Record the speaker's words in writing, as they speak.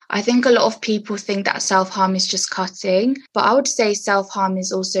I think a lot of people think that self-harm is just cutting, but I would say self-harm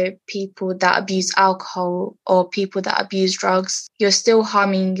is also people that abuse alcohol or people that abuse drugs. You're still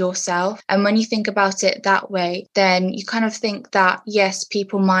harming yourself. And when you think about it that way, then you kind of think that, yes,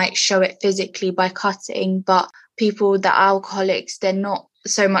 people might show it physically by cutting, but people that are alcoholics, they're not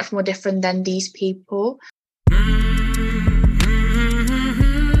so much more different than these people.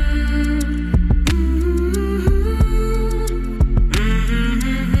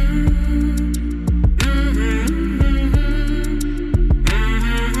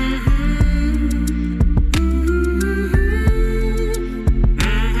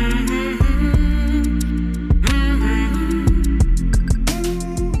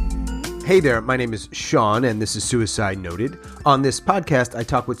 Hey there, my name is Sean, and this is Suicide Noted. On this podcast, I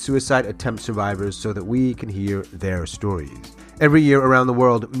talk with suicide attempt survivors so that we can hear their stories. Every year around the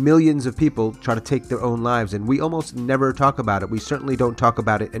world, millions of people try to take their own lives, and we almost never talk about it. We certainly don't talk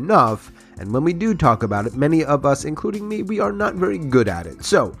about it enough, and when we do talk about it, many of us, including me, we are not very good at it.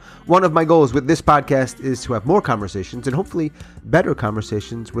 So, one of my goals with this podcast is to have more conversations, and hopefully better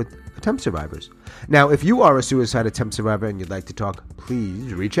conversations with attempt survivors. Now, if you are a suicide attempt survivor and you'd like to talk,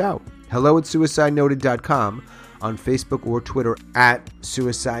 please reach out. hello@suicidenoted.com, on Facebook or Twitter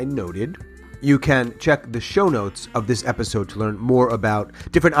 @suicidenoted. You can check the show notes of this episode to learn more about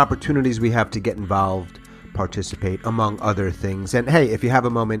different opportunities we have to get involved, participate, among other things. And hey, if you have a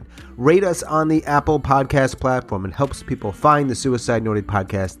moment, rate us on the Apple Podcast platform. It helps people find the Suicide Noted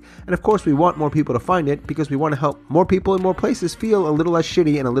podcast. And of course, we want more people to find it because we want to help more people in more places feel a little less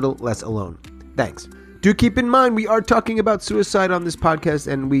shitty and a little less alone. Thanks. Do keep in mind, we are talking about suicide on this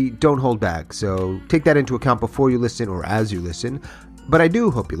podcast and we don't hold back. So take that into account before you listen or as you listen. But I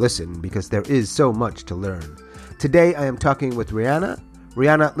do hope you listen because there is so much to learn. Today I am talking with Rianna.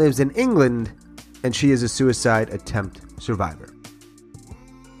 Rianna lives in England and she is a suicide attempt survivor.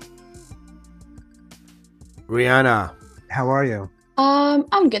 Rianna, how are you?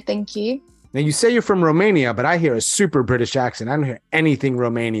 I'm good, thank you. Now, you say you're from Romania, but I hear a super British accent. I don't hear anything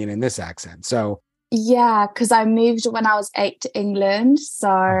Romanian in this accent. So, yeah, because I moved when I was 8 to England,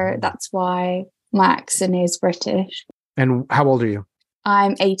 so that's why my accent is British. And how old are you?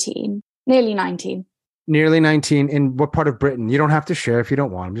 I'm 18, nearly 19. Nearly 19. In what part of Britain? You don't have to share if you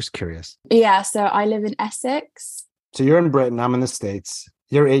don't want. I'm just curious. Yeah, so I live in Essex. So you're in Britain. I'm in the States.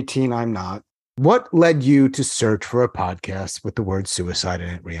 You're 18. I'm not. What led you to search for a podcast with the word suicide in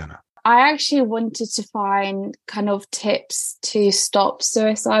it, Rianna? I actually wanted to find kind of tips to stop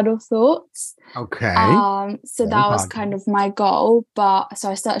suicidal thoughts. Okay. So that was kind of my goal. But so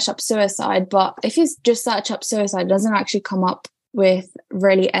I searched up suicide. But if you just search up suicide, it doesn't actually come up with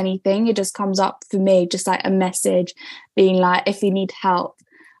really anything. It just comes up for me, just like a message being like, if you need help.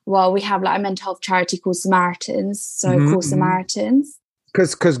 Well, we have like a mental health charity called Samaritans. So call Samaritans.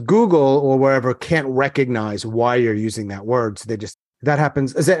 Because Google or wherever can't recognize why you're using that word. So they just, that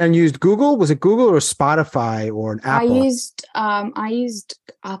happens. Is it unused Google? Was it Google or Spotify or an Apple? I used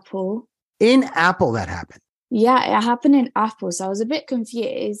Apple. In Apple that happened? Yeah, it happened in Apple. So I was a bit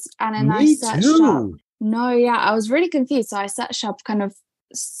confused. And then I searched up. No, yeah, I was really confused. So I searched up kind of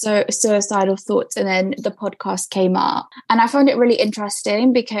suicidal thoughts and then the podcast came up. And I found it really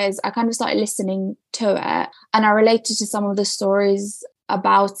interesting because I kind of started listening to it and I related to some of the stories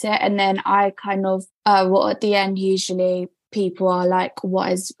about it. And then I kind of, at the end, usually people are like, what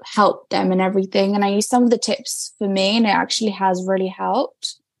has helped them and everything. And I use some of the tips for me and it actually has really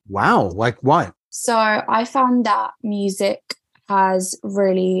helped. Wow. Like what? So I found that music has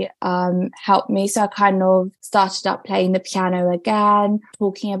really helped me. So I kind of started up playing the piano again,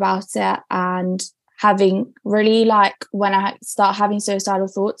 talking about it and having really like when I start having suicidal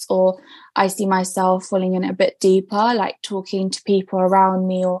thoughts or I see myself falling in a bit deeper, like talking to people around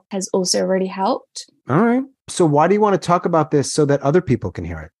me has also really helped. All right. So why do you want to talk about this so that other people can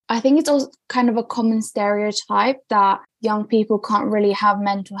hear it? I think it's also kind of a common stereotype that young people can't really have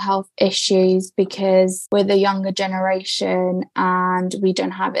mental health issues because we're the younger generation and we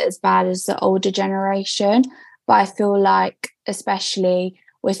don't have it as bad as the older generation. But I feel like, especially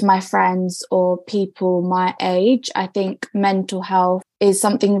with my friends or people my age, I think mental health is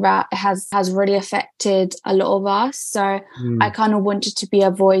something that has really affected a lot of us. So I kind of wanted to be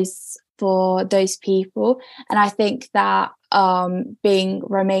a voice for those people. And I think that being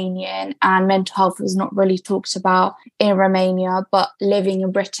Romanian and mental health was not really talked about in Romania, but living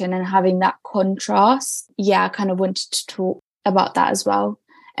in Britain and having that contrast, I kind of wanted to talk about that as well.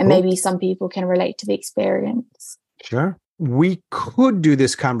 And maybe some people can relate to the experience. Sure. We could do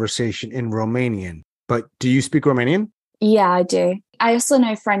this conversation in Romanian, but do you speak Romanian? Yeah, I do. I also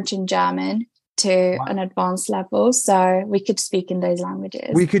know French and German, to an advanced level. So we could speak in those languages.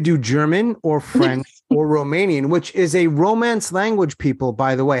 We could do German or French or Romanian, which is a Romance language, people,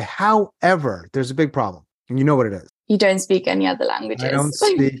 by the way. However, there's a big problem. And you know what it is. You don't speak any other languages.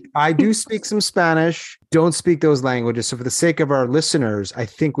 I do speak some Spanish, don't speak those languages. So for the sake of our listeners, I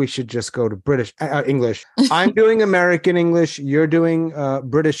think we should just go to English. I'm doing American English. You're doing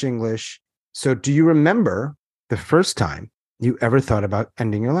British English. So do you remember the first time you ever thought about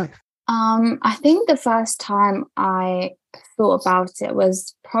ending your life? I think the first time I thought about it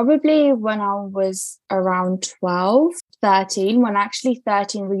was probably when I was around 12, 13, when actually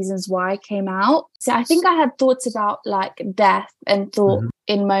 13 Reasons Why came out. So I think I had thoughts about like death and thought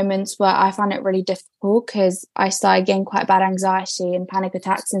in moments where I found it really difficult because I started getting quite bad anxiety and panic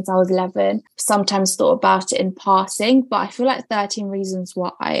attacks since I was 11. Sometimes thought about it in passing, but I feel like 13 Reasons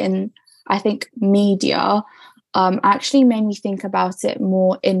Why and I think media actually made me think about it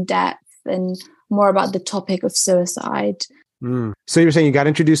more in depth and more about the topic of suicide. So you're saying you got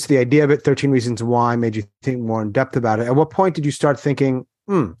introduced to the idea of it, 13 Reasons Why made you think more in depth about it. At what point did you start thinking,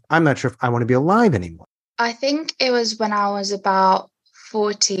 I'm not sure if I want to be alive anymore? I think it was when I was about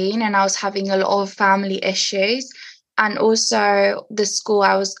 14 and I was having a lot of family issues. And also the school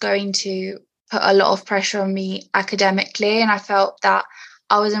I was going to put a lot of pressure on me academically. And I felt that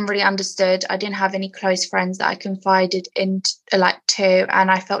I wasn't really understood. I didn't have any close friends that I confided in to, and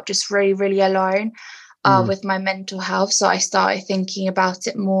I felt just really, really alone with my mental health. So I started thinking about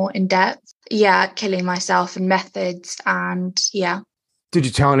it more in depth. Yeah, killing myself and methods. And yeah. Did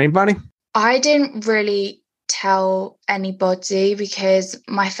you tell anybody? I didn't really tell anybody because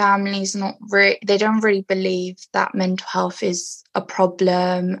my family's they don't really believe that mental health is a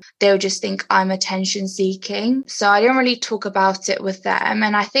problem. They'll just think I'm attention seeking. So I didn't really talk about it with them.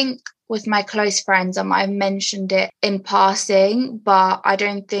 And I think with my close friends, I might have mentioned it in passing, but I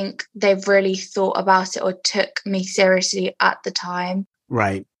don't think they've really thought about it or took me seriously at the time.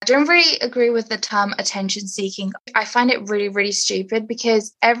 Right. I don't really agree with the term attention seeking. I find it really, really stupid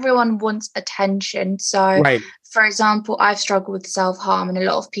because everyone wants attention. So, for example, I've struggled with self-harm and a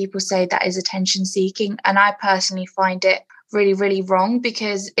lot of people say that is attention seeking. And I personally find it really, really wrong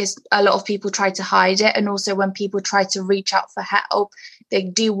because a lot of people try to hide it. And also when people try to reach out for help, they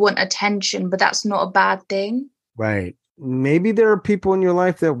do want attention, but that's not a bad thing. Right. Maybe there are people in your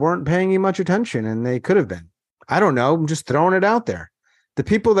life that weren't paying you much attention and they could have been. I don't know. I'm just throwing it out there. The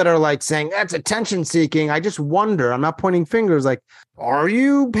people that are like saying that's attention seeking, I just wonder, I'm not pointing fingers, like, are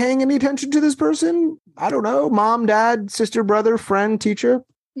you paying any attention to this person? I don't know, mom, dad, sister, brother, friend, teacher?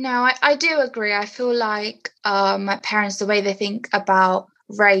 No, I do agree. I feel like my parents, the way they think about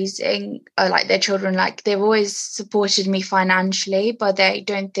raising like their children, like they've always supported me financially, but they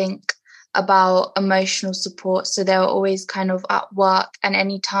don't think about emotional support. So they were always kind of at work, and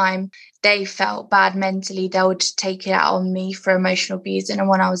anytime they felt bad mentally, they would take it out on me for emotional abuse. And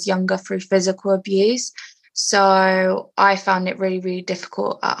when I was younger, through physical abuse. So I found it really, really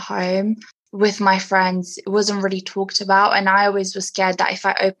difficult at home. With my friends, it wasn't really talked about. And I always was scared that if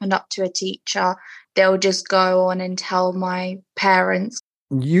I opened up to a teacher, they'll just go on and tell my parents.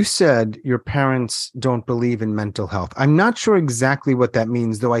 You said your parents don't believe in mental health. I'm not sure exactly what that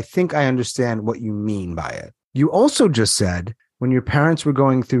means, though I think I understand what you mean by it. You also just said when your parents were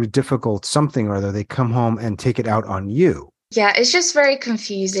going through difficult something or other, they come home and take it out on you. Yeah, it's just very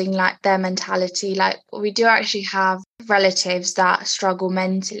confusing, like their mentality. Like we do actually have relatives that struggle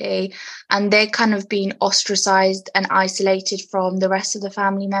mentally, and they're kind of being ostracized and isolated from the rest of the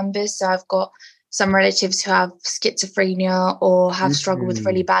family members. So I've got some relatives who have schizophrenia or have struggled with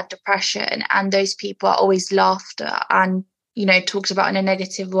really bad depression, and those people are always laughed at and talked about in a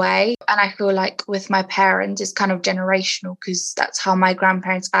negative way. And I feel like with my parents, it's kind of generational because that's how my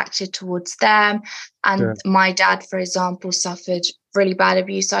grandparents acted towards them. And my dad, for example, suffered really bad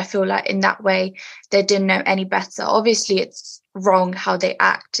abuse. So I feel like in that way, they didn't know any better. Obviously, it's wrong how they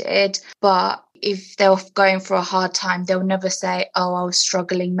acted, but if they were going through a hard time, they'll never say, oh, I was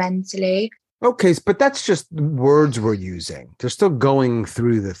struggling mentally. Okay, but that's just words we're using. They're still going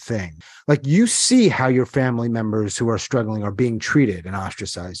through the thing. Like you see how your family members who are struggling are being treated and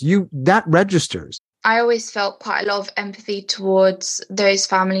ostracized. That registers. I always felt quite a lot of empathy towards those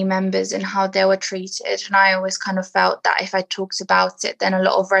family members and how they were treated. And I always kind of felt that if I talked about it, then a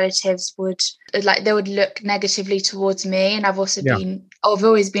lot of relatives would look negatively towards me. And I've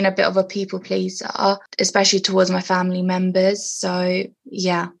always been a bit of a people pleaser, especially towards my family members. So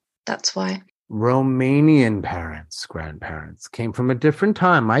yeah, that's why. Romanian parents, grandparents came from a different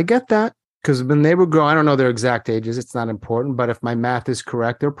time. I get that. Because when they were growing, I don't know their exact ages. It's not important. But if my math is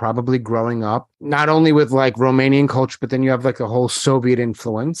correct, they're probably growing up, not only with like Romanian culture, but then you have like the whole Soviet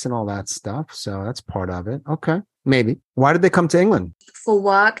influence and all that stuff. So that's part of it. Okay. Maybe. Why did they come to England? For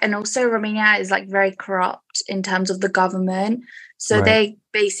work. And also Romania is like very corrupt in terms of the government. So Right. they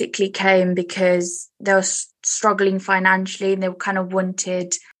basically came because they were struggling financially and they kind of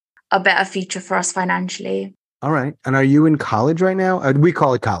wanted a better future for us financially. All right. And are you in college right now? We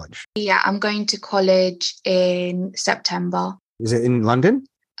call it college. Yeah, I'm going to college in September. Is it in London?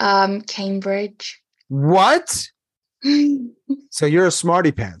 Cambridge. What? So you're a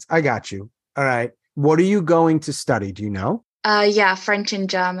smarty pants. I got you. All right. What are you going to study? Do you know? Yeah, French and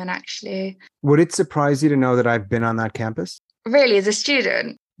German, actually. Would it surprise you to know that I've been on that campus? Really, as a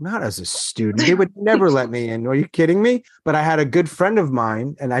student? Not as a student. They would never let me in. Are you kidding me? But I had a good friend of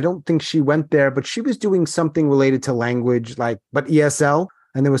mine, and I don't think she went there, but she was doing something related to language, but ESL,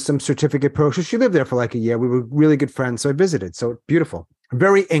 and there was some certificate program. So she lived there for like a year. We were really good friends, so I visited. So beautiful.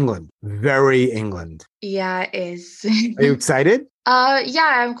 Very England. Very England. Yeah, it is. Are you excited?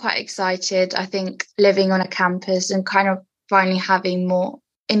 Yeah, I'm quite excited. I think living on a campus and kind of finally having more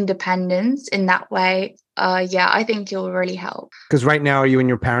independence in that way. Yeah, I think it will really help. Because right now, are you in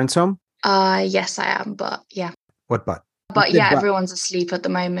your parents' home? Yes, I am. But yeah. What but? But yeah, everyone's asleep at the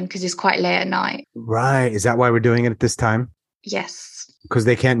moment because it's quite late at night. Right. Is that why we're doing it at this time? Yes. Because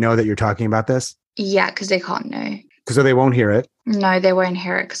they can't know that you're talking about this? Yeah, because they can't know. So they won't hear it? No, they won't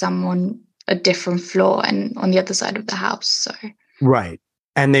hear it because I'm on a different floor and on the other side of the house. So right.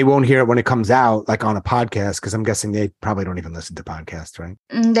 And they won't hear it when it comes out, like on a podcast, because I'm guessing they probably don't even listen to podcasts, right?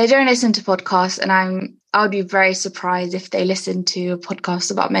 They don't listen to podcasts, and I would be very surprised if they listen to a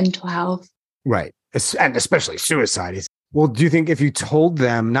podcast about mental health. Right. And especially suicide. Well, do you think if you told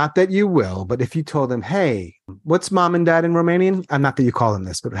them, not that you will, but if you told them, hey, what's mom and dad in Romanian? I'm not that you call them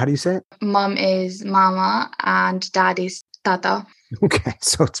this, but how do you say it? Mom is mama and dad is tata. Okay,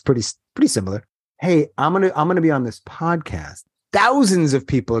 so it's pretty similar. Hey, I'm gonna be on this podcast. Thousands of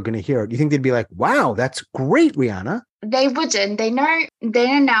people are going to hear it. You think they'd be like, wow, that's great, Rianna? They wouldn't. They know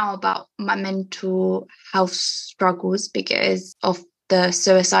now about my mental health struggles because of the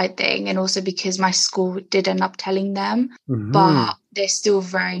suicide thing and also because my school did end up telling them, but they're still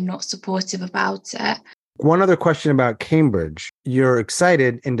very not supportive about it. One other question about Cambridge. You're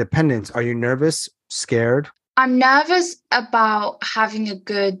excited, independence. Are you nervous, scared? I'm nervous about having a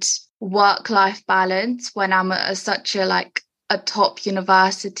good work-life balance when I'm at such a top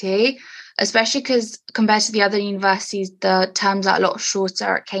university, especially because compared to the other universities, the terms are a lot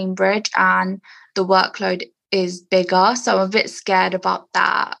shorter at Cambridge and the workload is bigger. So I'm a bit scared about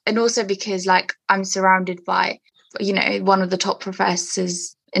that. And also because I'm surrounded by, one of the top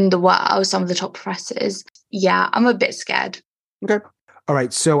professors in the world, some of the top professors. Yeah, I'm a bit scared. Okay. All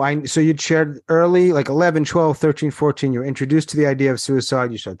right. So you shared early, like 11, 12, 13, 14, you're introduced to the idea of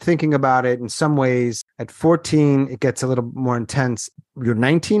suicide. You start thinking about it in some ways. At 14, it gets a little more intense. You're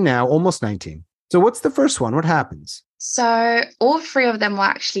 19 now, almost 19. So what's the first one? What happens? So all three of them were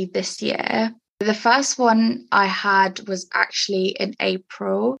actually this year. The first one I had was actually in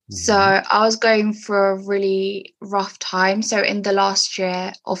April. So I was going for a really rough time. So in the last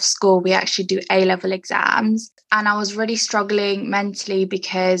year of school, we actually do A-level exams. And I was really struggling mentally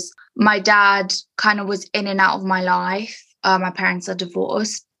because my dad kind of was in and out of my life. My parents are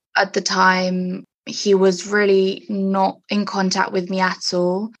divorced. At the time, he was really not in contact with me at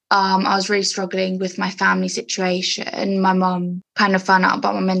all. I was really struggling with my family situation. My mum kind of found out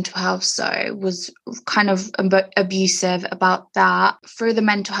about my mental health, so was kind of abusive about that. Through the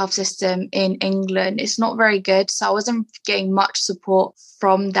mental health system in England, it's not very good. So I wasn't getting much support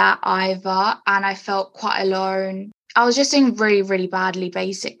from that either. And I felt quite alone. I was just doing really, really badly,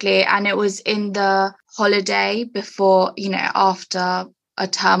 basically. And it was in the holiday before, after a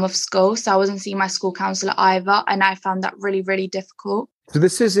term of school. So I wasn't seeing my school counselor either. And I found that really, really difficult. So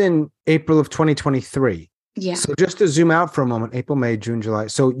this is in April of 2023. Yeah. So just to zoom out for a moment, April, May, June, July.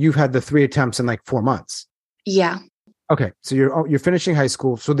 So you've had the 3 attempts in 4 months. Yeah. Okay. So you're finishing high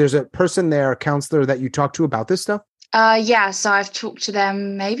school. So there's a person there, a counselor that you talk to about this stuff? Yeah. So I've talked to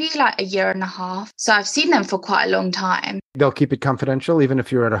them maybe a year and a half. So I've seen them for quite a long time. They'll keep it confidential, even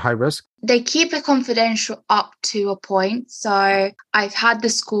if you're at a high risk? They keep it confidential up to a point. So I've had the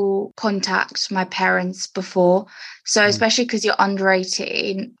school contact my parents before. So especially because you're under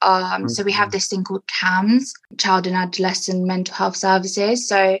 18. So we have this thing called CAMS, Child and Adolescent Mental Health Services.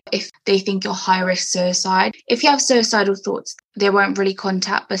 So if they think you're high risk suicide, if you have suicidal thoughts, they won't really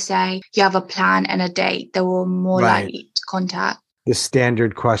contact, but say you have a plan and a date, they will more likely to contact. the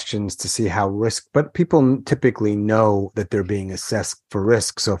standard questions to see how but people typically know that they're being assessed for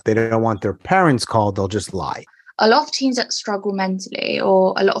risk. So if they don't want their parents called, they'll just lie. A lot of teens that struggle mentally,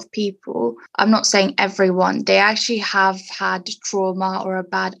 or a lot of people, I'm not saying everyone, they actually have had trauma or a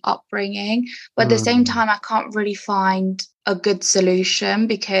bad upbringing. But at the same time, I can't really find a good solution,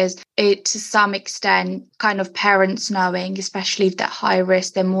 because it, to some extent, kind of parents knowing, especially if they're high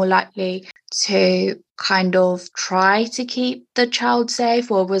risk, they're more likely to kind of try to keep the child safe.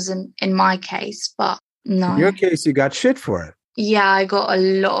 Well, it wasn't in my case, but no. In your case, you got shit for it. Yeah, I got a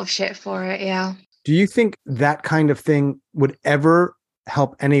lot of shit for it. Yeah. Do you think that kind of thing would ever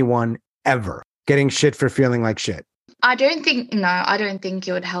help anyone ever, getting shit for feeling like shit? I don't think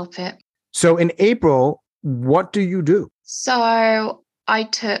it would help it. So in April, what do you do? So I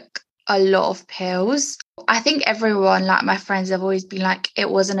took a lot of pills. I think everyone, like my friends, have always been like,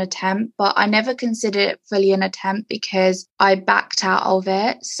 it was an attempt, but I never considered it fully an attempt because I backed out of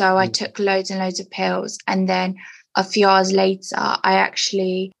it. So I took loads and loads of pills, and then a few hours later, I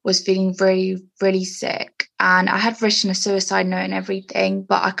actually was feeling really, really sick, and I had written a suicide note and everything,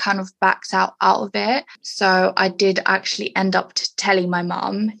 but I kind of backed out of it. So I did actually end up telling my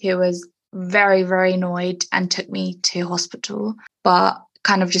mum, who was very, very annoyed and took me to hospital, but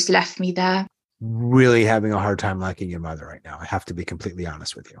kind of just left me there. Really having a hard time liking your mother right now. I have to be completely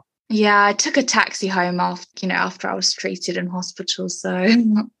honest with you. Yeah, I took a taxi home after I was treated in hospital. So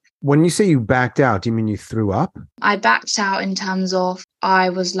when you say you backed out, do you mean you threw up? I backed out in terms of I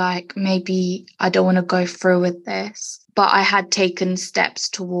was like, maybe I don't want to go through with this, but I had taken steps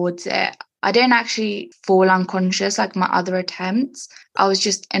towards it. I didn't actually fall unconscious like my other attempts. I was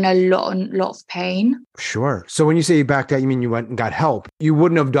just in a lot of pain. Sure. So when you say you backed out, you mean you went and got help. You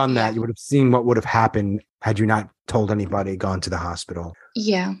wouldn't have done that. You would have seen what would have happened had you not told anybody, gone to the hospital.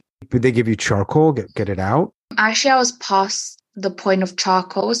 Yeah. Did they give you charcoal, get it out? Actually, I was past the point of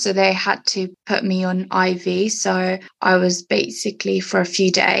charcoal, so they had to put me on IV. So I was basically, for a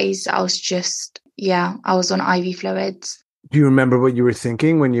few days, I was on IV fluids. Do you remember what you were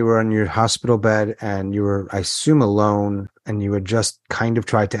thinking when you were on your hospital bed and you were, I assume, alone, and you had just kind of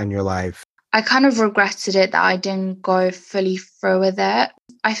tried to end your life? I kind of regretted it that I didn't go fully through with it.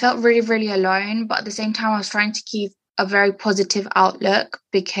 I felt really, really alone, but at the same time, I was trying to keep a very positive outlook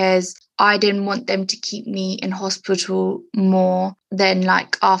because I didn't want them to keep me in hospital more than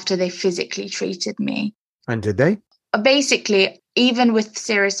like after they physically treated me. And did they? Basically, even with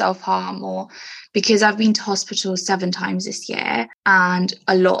serious self-harm, or because I've been to hospital 7 times this year and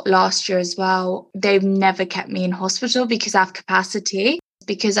a lot last year as well, they've never kept me in hospital because I have capacity,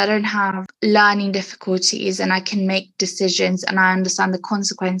 because I don't have learning difficulties and I can make decisions and I understand the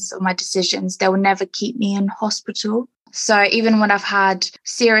consequences of my decisions. They will never keep me in hospital. So even when I've had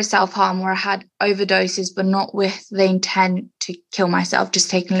serious self-harm where I had overdoses, but not with the intent to kill myself, just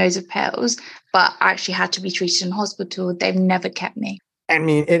taking loads of pills, but I actually had to be treated in hospital, they've never kept me. I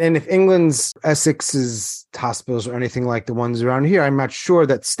mean, and if England's, Essex's hospitals are anything like the ones around here, I'm not sure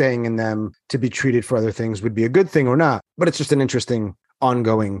that staying in them to be treated for other things would be a good thing or not. But it's just an interesting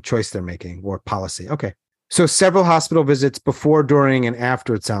ongoing choice they're making, or policy. Okay. So several hospital visits before, during, and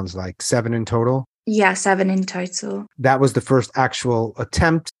after, it sounds like 7 in total. Yeah, 7 in total. That was the first actual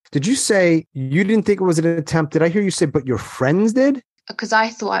attempt. Did you say you didn't think it was an attempt? Did I hear you say, but your friends did? Because I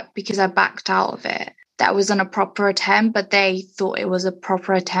thought, because I backed out of it, that wasn't a proper attempt, but they thought it was a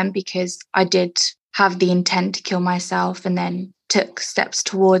proper attempt because I did have the intent to kill myself and then took steps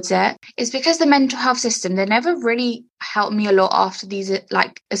towards it. It's because the mental health system, they never really helped me a lot after these,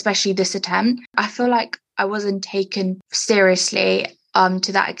 like, especially this attempt. I feel like I wasn't taken seriously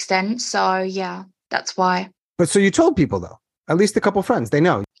to that extent. So yeah, that's why. But so you told people though, at least a couple friends, they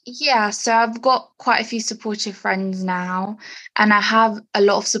know. Yeah, so I've got quite a few supportive friends now, and I have a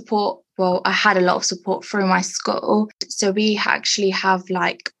lot of support. Well, I had a lot of support through my school. So we actually have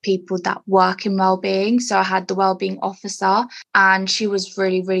like people that work in wellbeing. So I had the wellbeing officer, and she was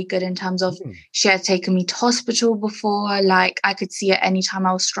really, really good in terms of she had taken me to hospital before. Like I could see her anytime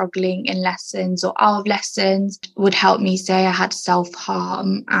I was struggling in lessons or out of lessons, would help me say I had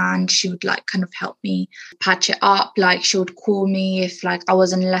self-harm, and she would like kind of help me patch it up. Like she would call me if like I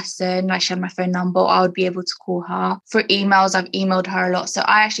was in a lesson, like she had my phone number, I would be able to call her. For emails, I've emailed her a lot. So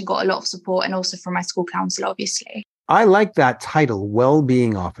I actually got a lot of support, and also from my school counselor, obviously. I like that title,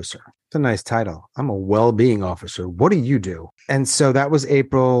 well-being officer. It's a nice title. I'm a well-being officer. What do you do? And so that was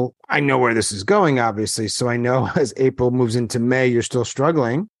April. I know where this is going, obviously. So I know as April moves into May, you're still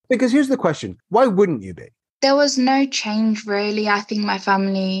struggling. Because here's the question. Why wouldn't you be? There was no change, really. I think my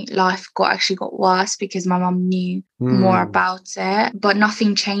family life actually got worse because my mum knew more about it, but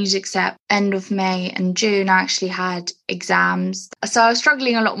nothing changed except end of May and June I actually had exams. So I was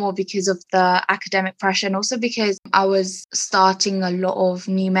struggling a lot more because of the academic pressure and also because I was starting a lot of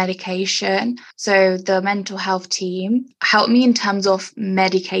new medication. So the mental health team helped me in terms of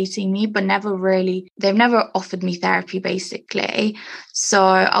medicating me, but they've never offered me therapy basically. So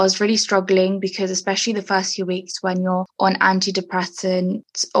I was really struggling because especially the first few weeks when you're on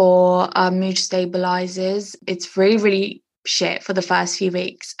antidepressants or mood stabilizers, it's really shit for the first few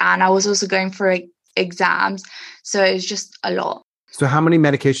weeks. And I was also going for exams. So it was just a lot. So how many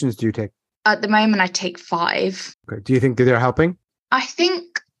medications do you take? At the moment, I take 5. Okay. Do you think that they're helping? I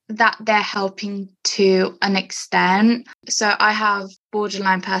think that they're helping to an extent. So I have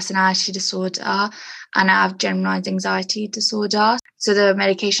borderline personality disorder and I have generalized anxiety disorder. So the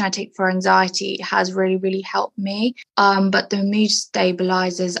medication I take for anxiety has really helped me. But the mood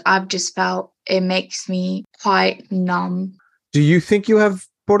stabilizers, I've just felt it makes me quite numb. Do you think you have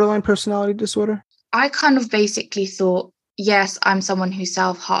borderline personality disorder? I kind of basically thought, yes, I'm someone who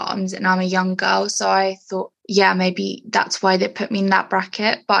self-harms and I'm a young girl. So I thought, yeah, maybe that's why they put me in that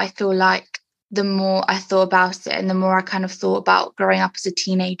bracket. But I feel like the more I thought about it and the more I kind of thought about growing up as a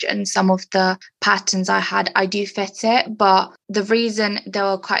teenager and some of the patterns I had, I do fit it. But the reason they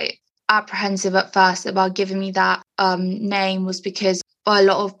were quite apprehensive at first about giving me that name was because a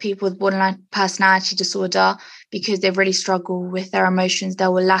lot of people with borderline personality disorder, because they really struggle with their emotions, they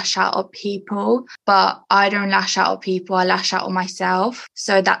will lash out at people. But I don't lash out at people, I lash out on myself.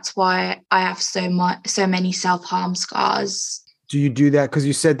 So that's why I have so many self-harm scars. Do you do that? Because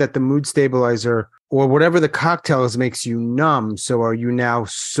you said that the mood stabilizer or whatever the cocktail is makes you numb. So are you now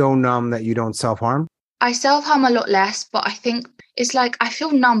so numb that you don't self-harm? I self-harm a lot less, but I think it's like I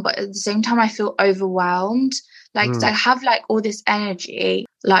feel numb, but at the same time I feel overwhelmed. Like I have like all this energy,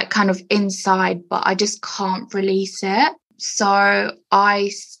 like kind of inside, but I just can't release it. So I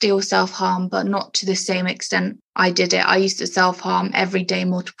still self-harm, but not to the same extent I did it. I used to self-harm every day,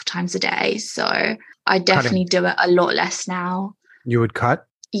 multiple times a day. So I definitely do it a lot less now. You would cut?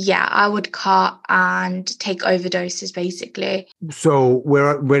 Yeah, I would cut and take overdoses basically. So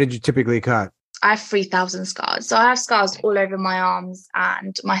where did you typically cut? I have 3,000 scars. So I have scars all over my arms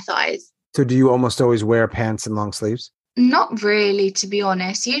and my thighs. So do you almost always wear pants and long sleeves? Not really, to be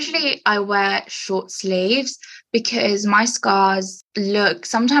honest. Usually I wear short sleeves because my scars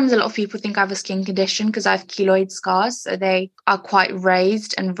sometimes a lot of people think I have a skin condition because I have keloid scars. So they are quite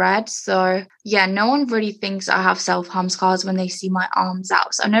raised and red. So yeah, no one really thinks I have self-harm scars when they see my arms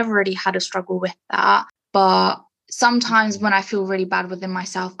out. So I never really had a struggle with that. But sometimes when I feel really bad within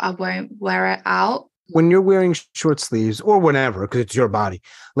myself, I won't wear it out. When you're wearing short sleeves or whatever, because it's your body,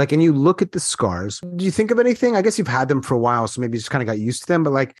 like, and you look at the scars, do you think of anything? I guess you've had them for a while, so maybe you just kind of got used to them,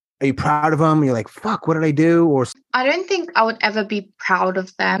 but like, are you proud of them? You're like, fuck, what did I do? Or I don't think I would ever be proud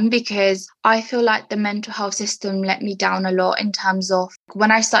of them because I feel like the mental health system let me down a lot in terms of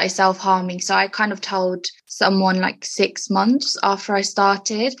when I started self-harming. So I kind of told someone like 6 months after I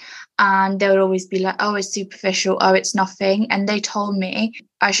started, and they would always be like, oh, it's superficial. Oh, it's nothing. And they told me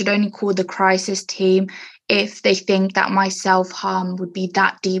I should only call the crisis team if they think that my self-harm would be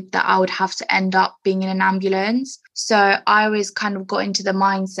that deep that I would have to end up being in an ambulance. So I always kind of got into the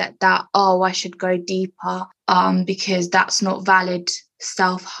mindset that, oh, I should go deeper because that's not valid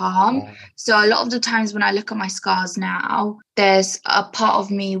self-harm. So a lot of the times when I look at my scars now, there's a part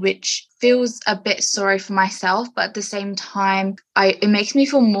of me which feels a bit sorry for myself, but at the same time, it makes me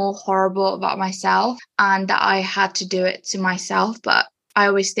feel more horrible about myself and that I had to do it to myself. But I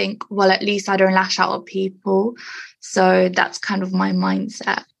always think, well, at least I don't lash out at people. So that's kind of my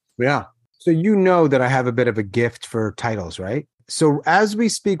mindset. Yeah. So you know that I have a bit of a gift for titles, right? So as we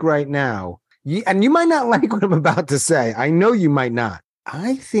speak right now, and you might not like what I'm about to say. I know you might not.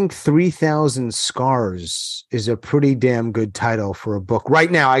 I think 3,000 Scars is a pretty damn good title for a book.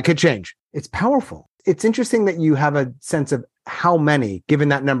 Right now, I could change. It's powerful. It's interesting that you have a sense of how many, given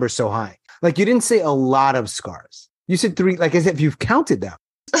that number so high. Like you didn't say a lot of scars. You said 3, like as if you've counted them.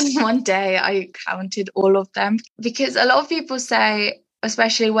 One day I counted all of them because a lot of people say,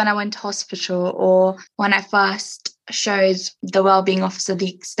 especially when I went to hospital or when I first showed the wellbeing officer the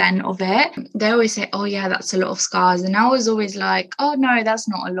extent of it, they always say, oh yeah, that's a lot of scars. And I was always like, oh no, that's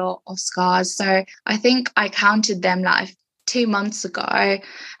not a lot of scars. So I think I counted them like 2 months ago.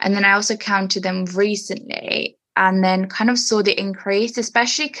 And then I also counted them recently and then kind of saw the increase,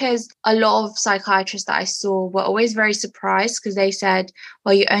 especially because a lot of psychiatrists that I saw were always very surprised because they said,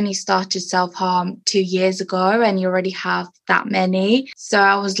 well, you only started self-harm 2 years ago and you already have that many. So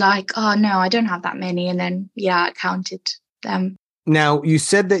I was like, oh, no, I don't have that many. And then, yeah, I counted them. Now, you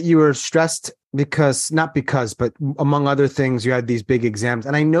said that you were stressed But among other things, you had these big exams.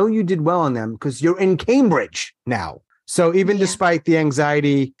 And I know you did well on them because you're in Cambridge now. So even despite the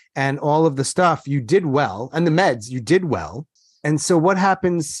anxiety and all of the stuff, you did well. And the meds, you did well. And so what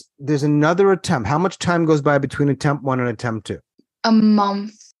happens? There's another attempt. How much time goes by between attempt 1 and attempt 2? A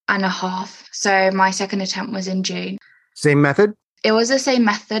month and a half. So my second attempt was in June. Same method? It was the same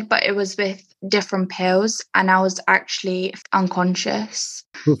method, but it was with different pills. And I was actually unconscious.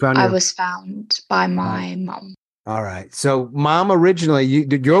 Who found you? I was found by my mum. All right. So mom originally,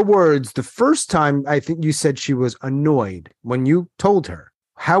 your words, the first time I think you said she was annoyed when you told her.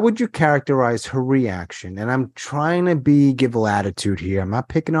 How would you characterize her reaction? And I'm trying to give latitude here. I'm not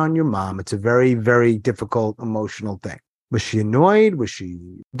picking on your mom. It's a very, very difficult emotional thing. Was she annoyed?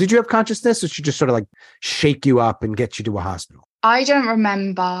 Did you have consciousness, or did she just sort of like shake you up and get you to a hospital? I don't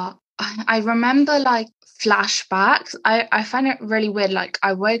remember. I remember like flashbacks. I find it really weird. Like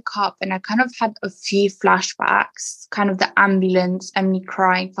I woke up and I kind of had a few flashbacks, kind of the ambulance and me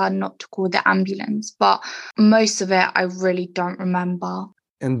crying for her not to call the ambulance. But most of it, I really don't remember.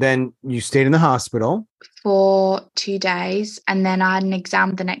 And then you stayed in the hospital for 2 days. And then I had an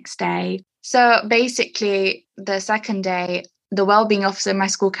exam the next day. So basically the second day, the wellbeing officer, my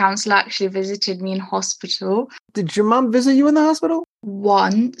school counselor, actually visited me in hospital. Did your mom visit you in the hospital?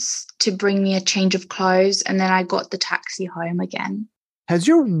 Once, to bring me a change of clothes, and then I got the taxi home again. Has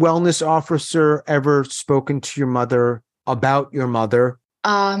your wellness officer ever spoken to your mother about your mother?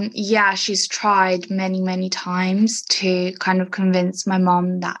 Yeah, she's tried many, many times to kind of convince my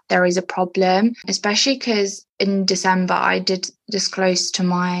mom that there is a problem, especially because in December I did disclose to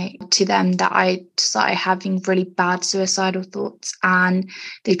them that I started having really bad suicidal thoughts, and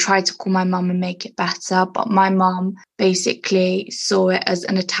they tried to call my mom and make it better, but my mom basically saw it as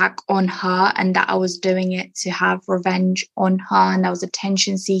an attack on her and that I was doing it to have revenge on her, and I was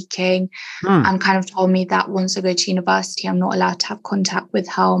attention seeking, and kind of told me that once I go to university I'm not allowed to have contact with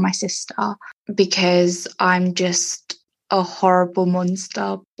her or my sister because I'm just a horrible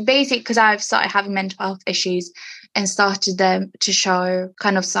monster. Basically, because I've started having mental health issues and started them to show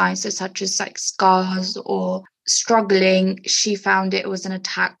kind of signs such as like scars or struggling, she found it was an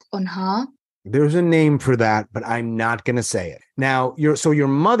attack on her. There's a name for that, but I'm not going to say it. Now, your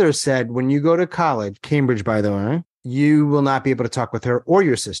mother said when you go to college, Cambridge, by the way, you will not be able to talk with her or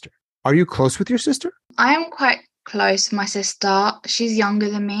your sister. Are you close with your sister? I am quite close with my sister. She's younger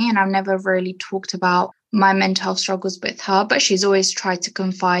than me, and I've never really talked about my mental health struggles with her, but she's always tried to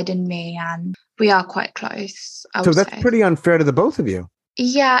confide in me, and we are quite close. So that's pretty unfair to the both of you.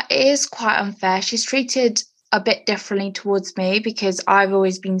 Yeah, it is quite unfair. She's treated a bit differently towards me because I've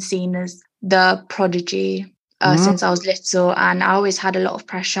always been seen as the prodigy since I was little, and I always had a lot of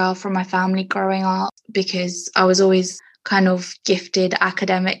pressure from my family growing up because I was always kind of gifted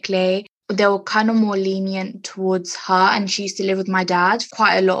academically. They were kind of more lenient towards her, and she used to live with my dad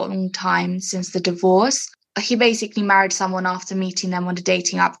quite a long time since the divorce. He basically married someone after meeting them on a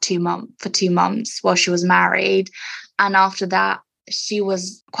dating app for 2 months while she was married. And after that, she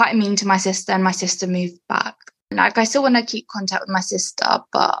was quite mean to my sister, and my sister moved back. Like, I still want to keep contact with my sister,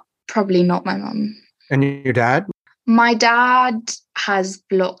 but probably not my mum. And your dad? My dad has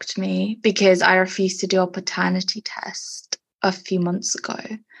blocked me because I refused to do a paternity test a few months ago.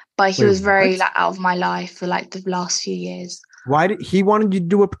 But he was very out of my life for like the last few years. Why did he wanted you to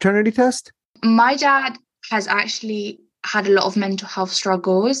do a paternity test? My dad has actually had a lot of mental health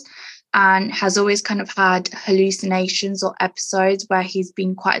struggles and has always kind of had hallucinations or episodes where he's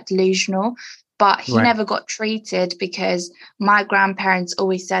been quite delusional. But he never got treated because my grandparents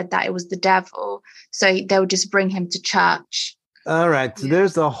always said that it was the devil. So they would just bring him to church. All right. So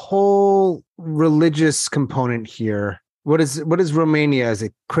there's a whole religious component here. What is Romania? Is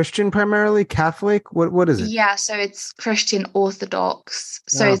it Christian primarily? Catholic? What is it? Yeah, so it's Christian Orthodox.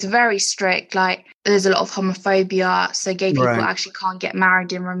 So it's very strict. Like there's a lot of homophobia. So gay people actually can't get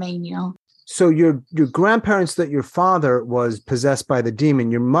married in Romania. So your grandparents that your father was possessed by the demon.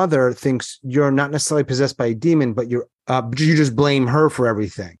 Your mother thinks you're not necessarily possessed by a demon, but you just blame her for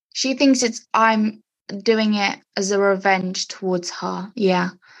everything. She thinks I'm doing it as a revenge towards her. Yeah.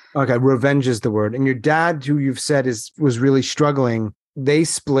 Okay, revenge is the word. And your dad, who you've said was really struggling, they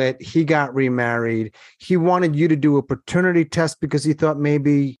split. He got remarried. He wanted you to do a paternity test because he thought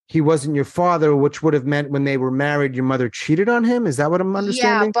maybe he wasn't your father, which would have meant when they were married, your mother cheated on him. Is that what I'm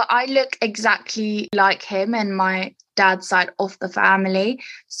understanding? Yeah, but I look exactly like him and my dad's side of the family.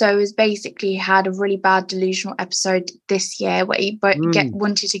 So it was basically had a really bad delusional episode this year where he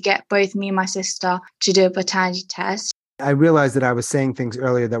wanted to get both me and my sister to do a paternity test. I realized that I was saying things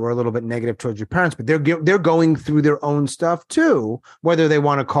earlier that were a little bit negative towards your parents, but they're going through their own stuff too, whether they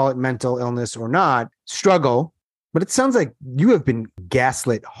want to call it mental illness or not, struggle. But it sounds like you have been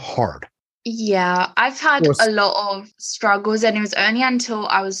gaslit hard. Yeah, I've had Yes. a lot of struggles, and it was only until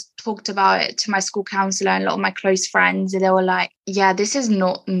I was talked about it to my school counselor and a lot of my close friends, and they were like, yeah, this is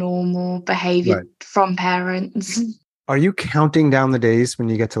not normal behavior Right. from parents. Are you counting down the days when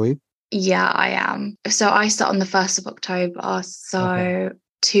you get to leave? Yeah, I am. So I start on the 1st of October, so Okay.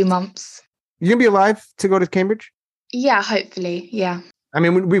 2 months. You gonna be alive to go to Cambridge? Yeah, hopefully. Yeah. I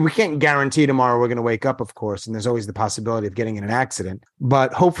mean, we can't guarantee tomorrow we're going to wake up, of course, and there's always the possibility of getting in an accident,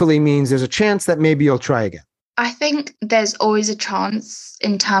 but hopefully means there's a chance that maybe you'll try again. I think there's always a chance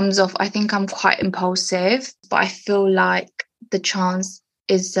in terms of, I think I'm quite impulsive, but I feel like the chance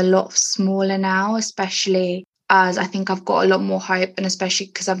is a lot smaller now, especially as I think I've got a lot more hope, and especially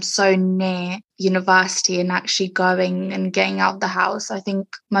because I'm so near university and actually going and getting out of the house, I think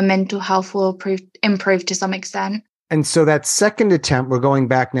my mental health will improve to some extent. And so that second attempt, we're going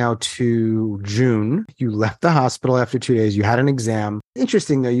back now to June. You left the hospital after 2 days. You had an exam.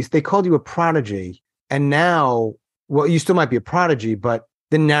 Interesting, though, they called you a prodigy. And now, well, you still might be a prodigy, but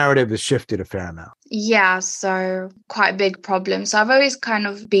the narrative has shifted a fair amount. Yeah, so quite a big problem. So I've always kind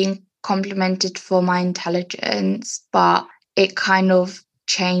of been complimented for my intelligence, but it kind of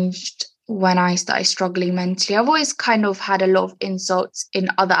changed when I started struggling mentally. I've always kind of had a lot of insults in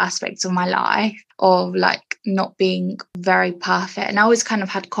other aspects of my life of like not being very perfect. And I always kind of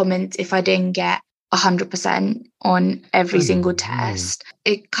had comments if I didn't get 100% on every single test.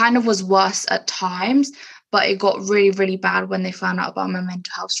 It kind of was worse at times, but it got really, really bad when they found out about my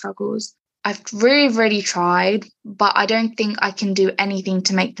mental health struggles. I've really, really tried, but I don't think I can do anything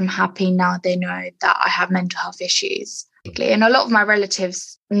to make them happy now they know that I have mental health issues. And a lot of my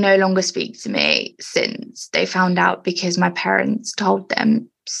relatives no longer speak to me since they found out because my parents told them.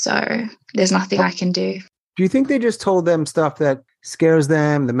 So there's nothing I can do. Do you think they just told them stuff that scares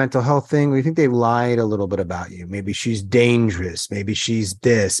them, the mental health thing? Or do you think they lied a little bit about you? Maybe she's dangerous. Maybe she's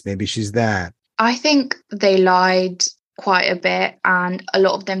this. Maybe she's that. I think they lied quite a bit, and a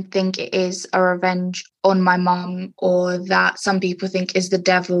lot of them think it is a revenge on my mum, or that some people think is the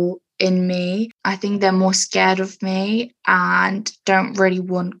devil in me. I think they're more scared of me and don't really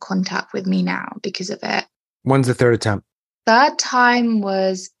want contact with me now because of it. When's the third attempt? Third time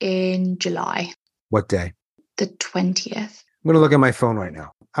was in July. What day? The 20th. I'm going to look at my phone right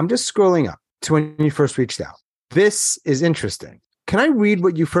now. I'm just scrolling up to when you first reached out. This is interesting. Can I read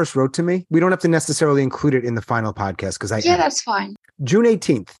what you first wrote to me? We don't have to necessarily include it in the final podcast because Yeah, that's fine. June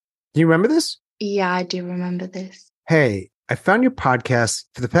 18th. Do you remember this? Yeah, I do remember this. Hey, I found your podcast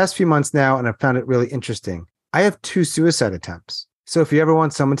for the past few months now, and I found it really interesting. I have 2 suicide attempts. So if you ever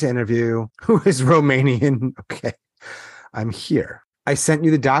want someone to interview who is Romanian, okay, I'm here. I sent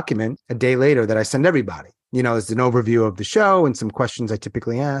you the document a day later that I send everybody. You know, it's an overview of the show and some questions I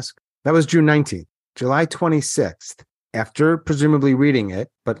typically ask. That was June 19th. July 26th. After presumably reading it,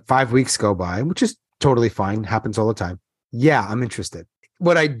 but 5 weeks go by, which is totally fine, happens all the time. Yeah, I'm interested.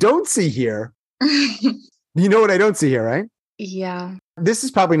 What I don't see here, you know what I don't see here, right? Yeah. This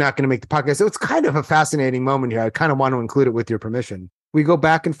is probably not going to make the podcast. So it's kind of a fascinating moment here. I kind of want to include it with your permission. We go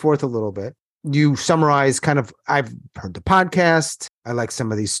back and forth a little bit. You summarize kind of, I've heard the podcast. I like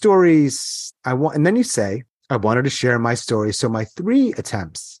some of these stories. And then you say, I wanted to share my story. So my 3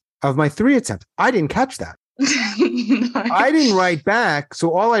 attempts, I didn't catch that. No. I didn't write back.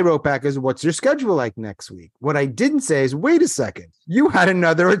 So all I wrote back is, what's your schedule like next week? What I didn't say is, wait a second, you had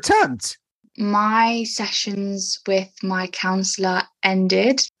another attempt. My sessions with my counsellor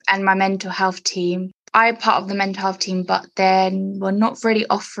ended, and my mental health team. I'm part of the mental health team, but then were not really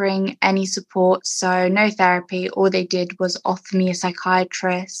offering any support. So no therapy. All they did was offer me a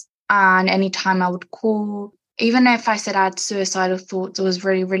psychiatrist. And anytime I would call, even if I said I had suicidal thoughts, I was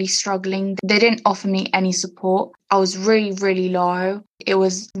really, really struggling. They didn't offer me any support. I was really, really low. It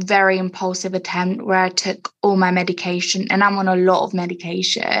was a very impulsive attempt where I took all my medication, and I'm on a lot of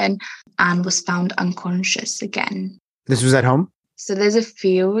medication, and was found unconscious again. This was at home? So there's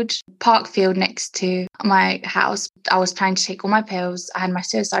a park field next to my house. I was planning to take all my pills. I had my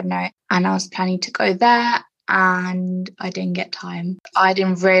suicide note, and I was planning to go there, and I didn't get time. I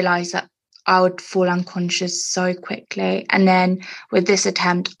didn't realize that I would fall unconscious so quickly. And then with this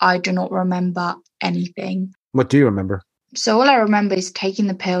attempt, I do not remember anything. What do you remember? So all I remember is taking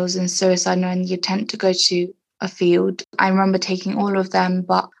the pills and suicide note and the attempt to go to a field. I remember taking all of them,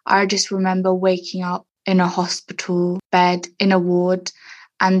 but I just remember waking up in a hospital bed in a ward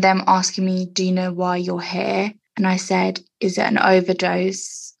and them asking me, do you know why you're here? And I said, is it an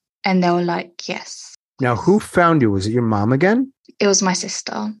overdose? And they were like, yes. Now, who found you? Was it your mom again? It was my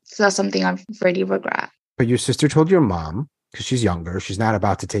sister. So that's something I really regret. But your sister told your mom, because she's younger, she's not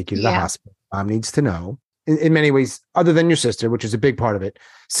about to take you to the Yeah. hospital. Mom needs to know. In many ways, other than your sister, which is a big part of it,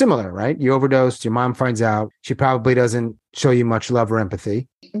 similar, right? You overdosed, your mom finds out. She probably doesn't show you much love or empathy.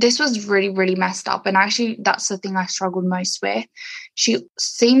 This was really, really messed up. And actually, that's the thing I struggled most with. She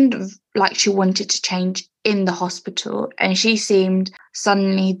seemed like she wanted to change in the hospital. And she seemed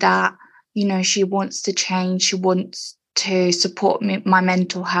suddenly that, she wants to change. She wants to support me, my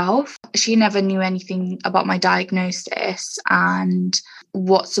mental health. She never knew anything about my diagnosis and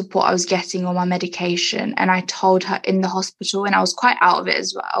what support I was getting on my medication. And I told her in the hospital, and I was quite out of it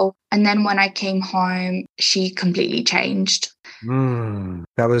as well. And then when I came home, she completely changed.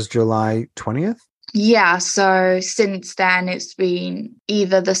 That was July 20th? Yeah, so since then it's been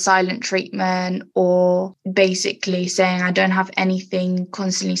either the silent treatment or basically saying I don't have anything,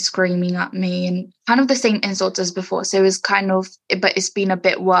 constantly screaming at me, and kind of the same insults as before. So it was but it's been a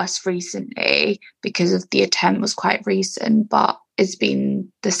bit worse recently because of the attempt was quite recent, but it's been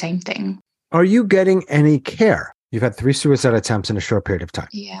the same thing. Are you getting any care? You've had 3 suicide attempts in a short period of time.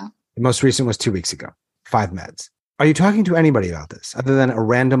 Yeah. The most recent was 2 weeks ago, 5 meds. Are you talking to anybody about this other than a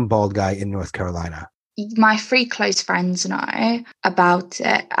random bald guy in North Carolina? My 3 close friends know about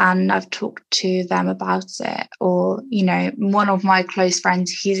it, and I've talked to them about it. Or, one of my close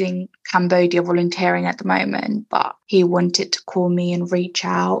friends, he's in Cambodia volunteering at the moment, but he wanted to call me and reach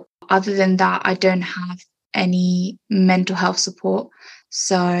out. Other than that, I don't have any mental health support.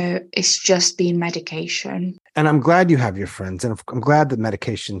 So it's just been medication. And I'm glad you have your friends, and I'm glad that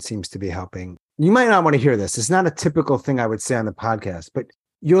medication seems to be helping. You might not want to hear this. It's not a typical thing I would say on the podcast, but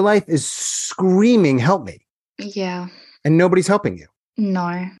your life is screaming, help me. Yeah. And nobody's helping you.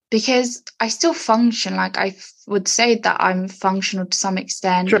 No, because I still function. Like I would say that I'm functional to some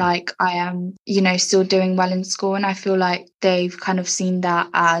extent. Sure. Like I am, still doing well in school. And I feel like they've kind of seen that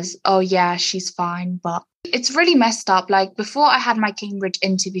as, oh yeah, she's fine. But it's really messed up. Like before I had my Cambridge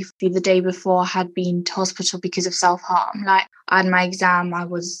interview, the day before I had been to hospital because of self-harm. Like I had my exam, I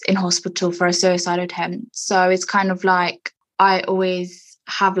was in hospital for a suicide attempt. So it's kind of like I always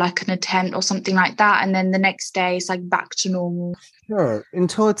have like an attempt or something like that, and then the next day it's like back to normal. Sure,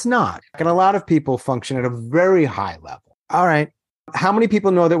 until it's not. And a lot of people function at a very high level. All right. How many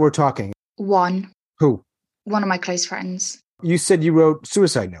people know that we're talking? One. Who? One of my close friends. You said you wrote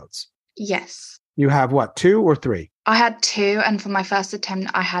suicide notes. Yes. You have what, 2 or 3? I had 2, and for my first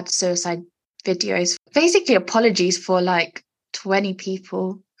attempt I had suicide videos. Basically apologies for like 20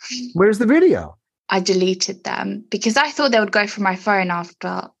 people. Where's the video? I deleted them because I thought they would go through my phone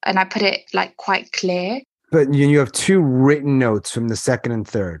after, and I put it like quite clear. But you have 2 written notes from the second and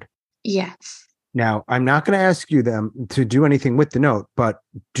third. Yes. Now, I'm not going to ask you them to do anything with the note, but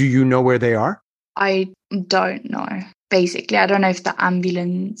do you know where they are? I don't know. Basically, I don't know if the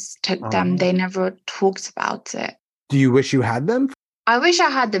ambulance took them. They never talked about it. Do you wish you had them? I wish I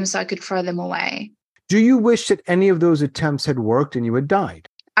had them so I could throw them away. Do you wish that any of those attempts had worked and you had died?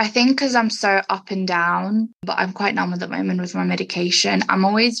 I think because I'm so up and down, but I'm quite numb at the moment with my medication. I'm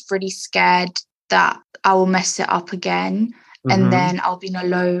always really scared that I will mess it up again. And then I'll be in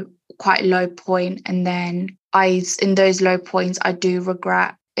a quite low point. And then in those low points, I do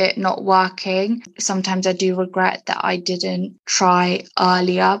regret it not working. Sometimes I do regret that I didn't try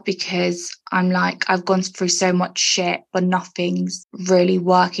earlier, because I'm like, I've gone through so much shit, but nothing's really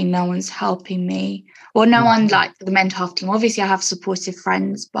working. No one's helping me. Well, no one, like the mental health team. Obviously, I have supportive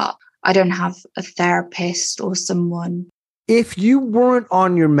friends, but I don't have a therapist or someone. If you weren't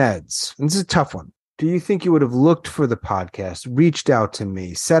on your meds, and this is a tough one, do you think you would have looked for the podcast, reached out to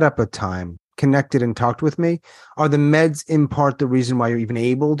me, set up a time, connected and talked with me? Are the meds in part the reason why you're even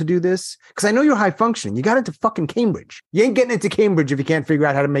able to do this? Because I know you're high functioning. You got into fucking Cambridge. You ain't getting into Cambridge if you can't figure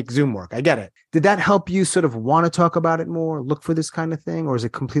out how to make Zoom work. I get it. Did that help you sort of want to talk about it more, look for this kind of thing, or is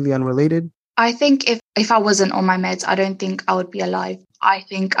it completely unrelated? I think if I wasn't on my meds, I don't think I would be alive. I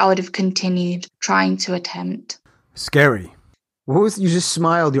think I would have continued trying to attempt. Scary. You just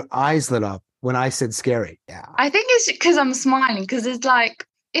smiled, your eyes lit up when I said scary. Yeah. I think it's because I'm smiling, because it's like,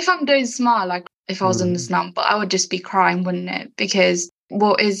 if I'm doing smile, like if I was in this number, I would just be crying, wouldn't it? Because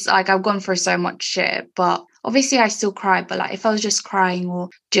I've gone through so much shit, but obviously I still cry. But like if I was just crying or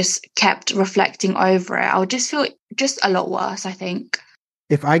just kept reflecting over it, I would just feel just a lot worse, I think.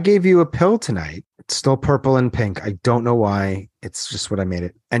 If I gave you a pill tonight, it's still purple and pink. I don't know why. It's just what I made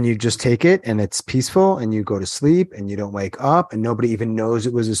it. And you just take it and it's peaceful and you go to sleep and you don't wake up and nobody even knows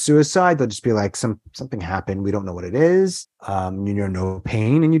it was a suicide. They'll just be like, something happened. We don't know what it is. You're no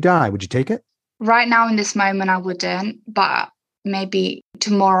pain and you die. Would you take it? Right now in this moment, I wouldn't. But maybe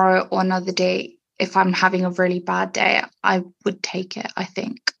tomorrow or another day, if I'm having a really bad day, I would take it, I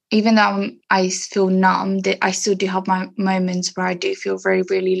think. Even though I feel numb, I still do have my moments where I do feel really,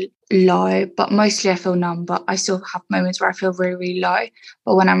 really low. But mostly I feel numb, but I still have moments where I feel really, really low.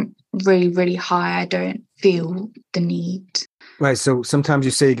 But when I'm really, really high, I don't feel the need. Right. So sometimes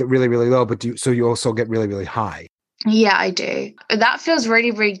you say you get really, really low, but you also get really, really high? Yeah, I do. That feels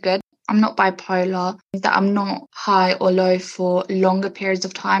really, really good. I'm not bipolar, that I'm not high or low for longer periods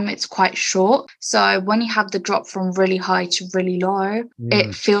of time. It's quite short. So when you have the drop from really high to really low,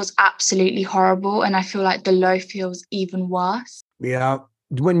 it feels absolutely horrible. And I feel like the low feels even worse. Yeah.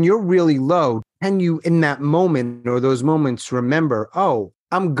 When you're really low, can you in that moment or those moments remember, oh,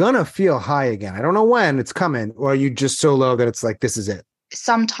 I'm going to feel high again. I don't know when it's coming. Or are you just so low that it's like, this is it?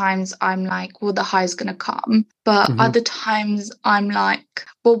 Sometimes I'm like, well, the high is going to come. But other times I'm like,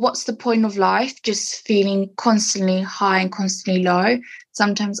 well, what's the point of life? Just feeling constantly high and constantly low.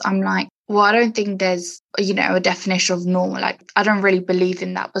 Sometimes I'm like, well, I don't think there's, a definition of normal. Like, I don't really believe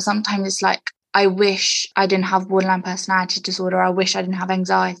in that. But sometimes it's like, I wish I didn't have borderline personality disorder. I wish I didn't have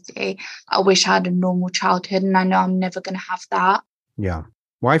anxiety. I wish I had a normal childhood. And I know I'm never going to have that. Yeah.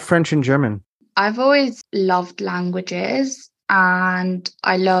 Why French and German? I've always loved languages. And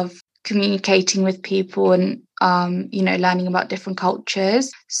I love communicating with people and, learning about different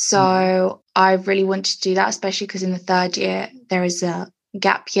cultures. So I really wanted to do that, especially because in the third year, there is a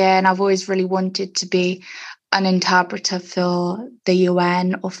gap year. And I've always really wanted to be an interpreter for the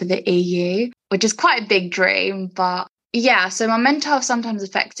UN or for the EU, which is quite a big dream. But yeah, so my mental health sometimes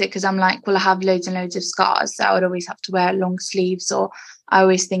affects it because I'm like, well, I have loads and loads of scars. So I would always have to wear long sleeves, or I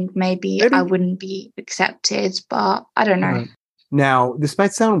always think maybe I wouldn't be accepted, but I don't know. Right. Now, this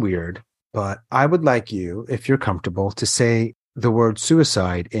might sound weird, but I would like you, if you're comfortable, to say the word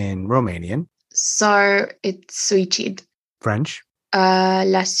suicide in Romanian. So it's suicid. French.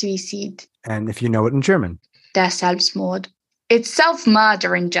 La suicide. And if you know it in German. Der Selbstmord. It's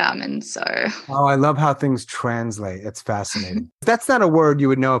self-murder in German, so. Oh, I love how things translate. It's fascinating. That's not a word you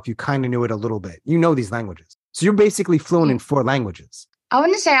would know if you kind of knew it a little bit. You know these languages. So you're basically fluent in 4 languages. I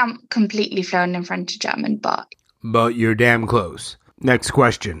wouldn't say I'm completely fluent in French and German, but you're damn close. Next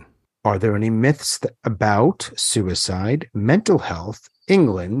question. Are there any myths about suicide, mental health,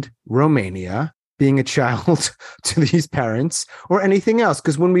 England, Romania, being a child to these parents, or anything else?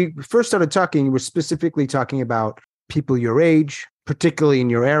 Because when we first started talking, you were specifically talking about people your age, particularly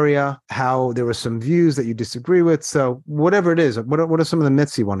in your area, how there were some views that you disagree with. So whatever it is, what are some of the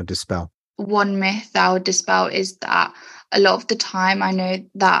myths you want to dispel? One myth that I would dispel is that a lot of the time I know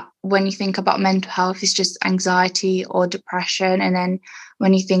that when you think about mental health, it's just anxiety or depression. And then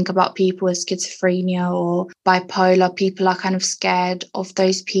when you think about people with schizophrenia or bipolar, people are kind of scared of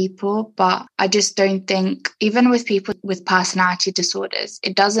those people. But I just don't think, even with people with personality disorders,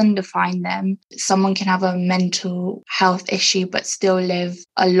 it doesn't define them. Someone can have a mental health issue but still live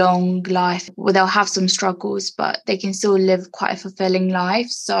a long life. Well, they'll have some struggles, but they can still live quite a fulfilling life.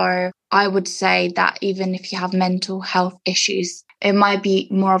 So I would say that even if you have mental health issues, it might be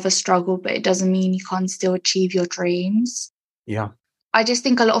more of a struggle, but it doesn't mean you can't still achieve your dreams. Yeah. I just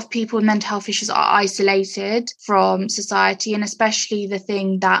think a lot of people with mental health issues are isolated from society, and especially the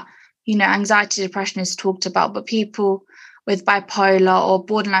thing that, anxiety, depression is talked about, but people with bipolar or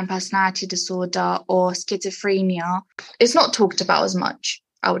borderline personality disorder or schizophrenia, it's not talked about as much,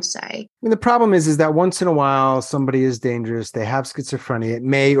 I would say. I mean, the problem is that once in a while, somebody is dangerous. They have schizophrenia. It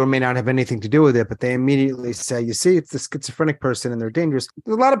may or may not have anything to do with it, but they immediately say, you see, it's the schizophrenic person and they're dangerous.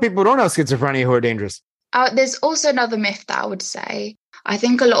 There's a lot of people who don't have schizophrenia who are dangerous. There's also another myth that I would say. I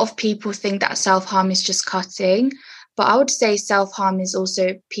think a lot of people think that self-harm is just cutting, but I would say self-harm is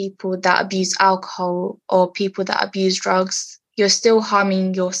also people that abuse alcohol or people that abuse drugs. You're still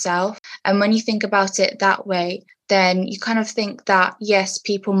harming yourself. And when you think about it that way, then you kind of think that, yes,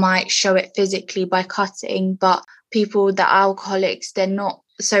 people might show it physically by cutting, but people that are alcoholics, they're not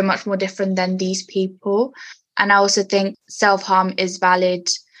so much more different than these people. And I also think self-harm is valid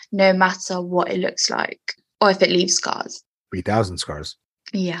no matter what it looks like or if it leaves scars. 3,000 scars.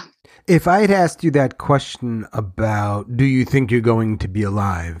 Yeah. If I had asked you that question about, do you think you're going to be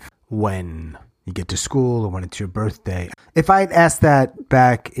alive when you get to school or when it's your birthday? If I had asked that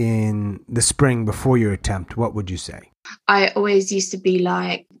back in the spring before your attempt, what would you say? I always used to be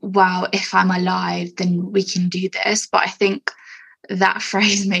like, wow, if I'm alive, then we can do this. But I think that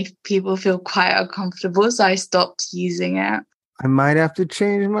phrase made people feel quite uncomfortable, so I stopped using it. I might have to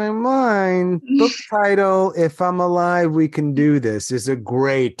change my mind. Book title, If I'm Alive, We Can Do This, is a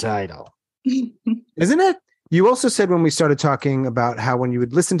great title. Isn't it? You also said when we started talking about how when you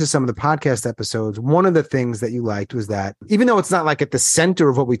would listen to some of the podcast episodes, one of the things that you liked was that even though it's not like at the center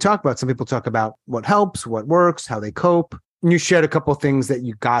of what we talk about, some people talk about what helps, what works, how they cope. And you shared a couple of things that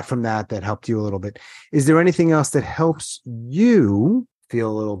you got from that helped you a little bit. Is there anything else that helps you feel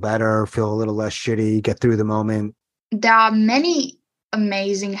a little better, feel a little less shitty, get through the moment? There are many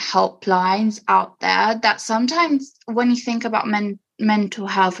amazing helplines out there that sometimes when you think about mental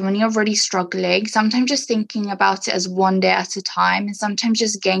health and when you're really struggling, sometimes just thinking about it as one day at a time and sometimes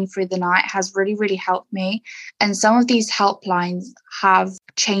just getting through the night has really, really helped me. And some of these helplines have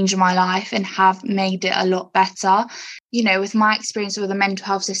changed my life and have made it a lot better. You know, with my experience with the mental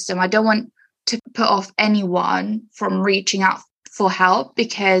health system, I don't want to put off anyone from reaching out for help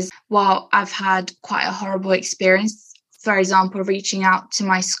because while I've had quite a horrible experience, for example, reaching out to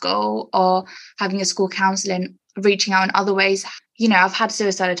my school or having a school counselling, reaching out in other ways, you know, I've had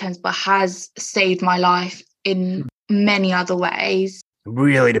suicidal attempts, but has saved my life in many other ways. It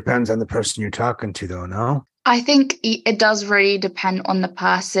really depends on the person you're talking to, though, no? I think it does really depend on the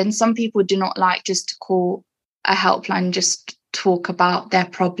person. Some people do not like just to call a helpline, just talk about their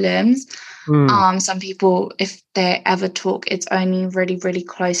problems. Some people, if they ever talk, it's only really, really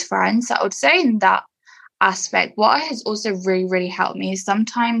close friends. So I would say in that aspect, what has also really, really helped me is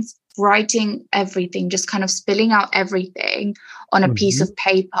sometimes writing everything, just kind of spilling out everything on a piece of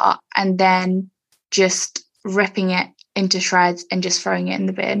paper and then just ripping it into shreds and just throwing it in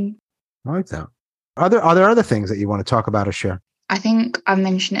the bin. I like that. Are there other things that you want to talk about or share? I think I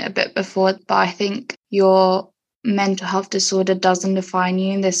mentioned it a bit before, but I think your mental health disorder doesn't define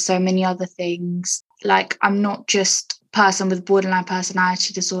you. There's so many other things. Like, I'm not just a person with borderline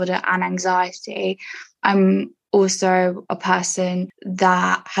personality disorder and anxiety. I'm also a person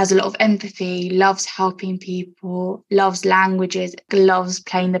that has a lot of empathy, loves helping people, loves languages, loves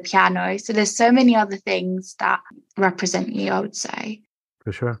playing the piano. So there's so many other things that represent you, I would say.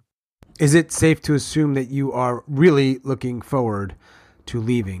 For sure. Is it safe to assume that you are really looking forward to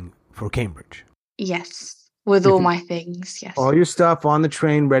leaving for Cambridge? Yes, with all my things, yes. All your stuff on the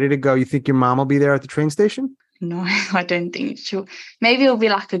train, ready to go. You think your mom will be there at the train station? No, I don't think she'll. Maybe it'll be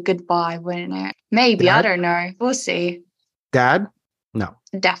like a goodbye, wouldn't it? Maybe, Dad? I don't know. We'll see. Dad? No.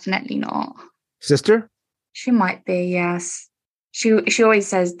 Definitely not. Sister? She might be, yes. She always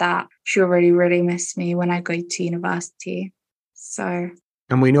says that she'll really, really miss me when I go to university. So.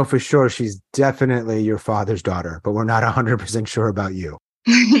 And we know for sure she's definitely your father's daughter, but we're not 100% sure about you.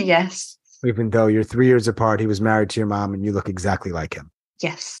 Yes. Even though you're 3 years apart, he was married to your mom and you look exactly like him.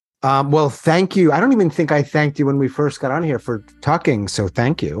 Yes. Well, thank you. I don't even think I thanked you when we first got on here for talking. So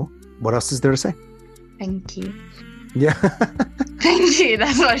thank you. What else is there to say? Thank you. Yeah. Thank you.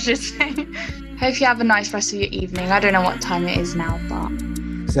 That's what I should say. Hope you have a nice rest of your evening. I don't know what time it is now, but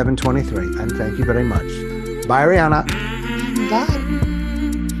 7:23. And thank you very much. Bye, Rianna. Bye.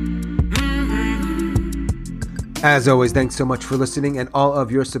 As always, thanks so much for listening and all of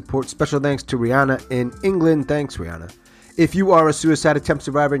your support. Special thanks to Rianna in England. Thanks, Rianna. If you are a suicide attempt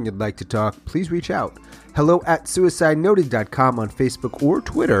survivor and you'd like to talk, please reach out. hello@suicidenoted.com on Facebook or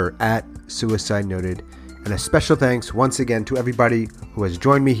Twitter @suicidenoted. And a special thanks once again to everybody who has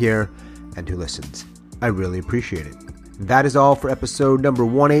joined me here and who listens. I really appreciate it. That is all for episode number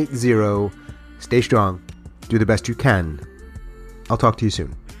 180. Stay strong. Do the best you can. I'll talk to you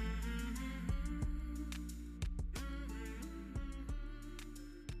soon.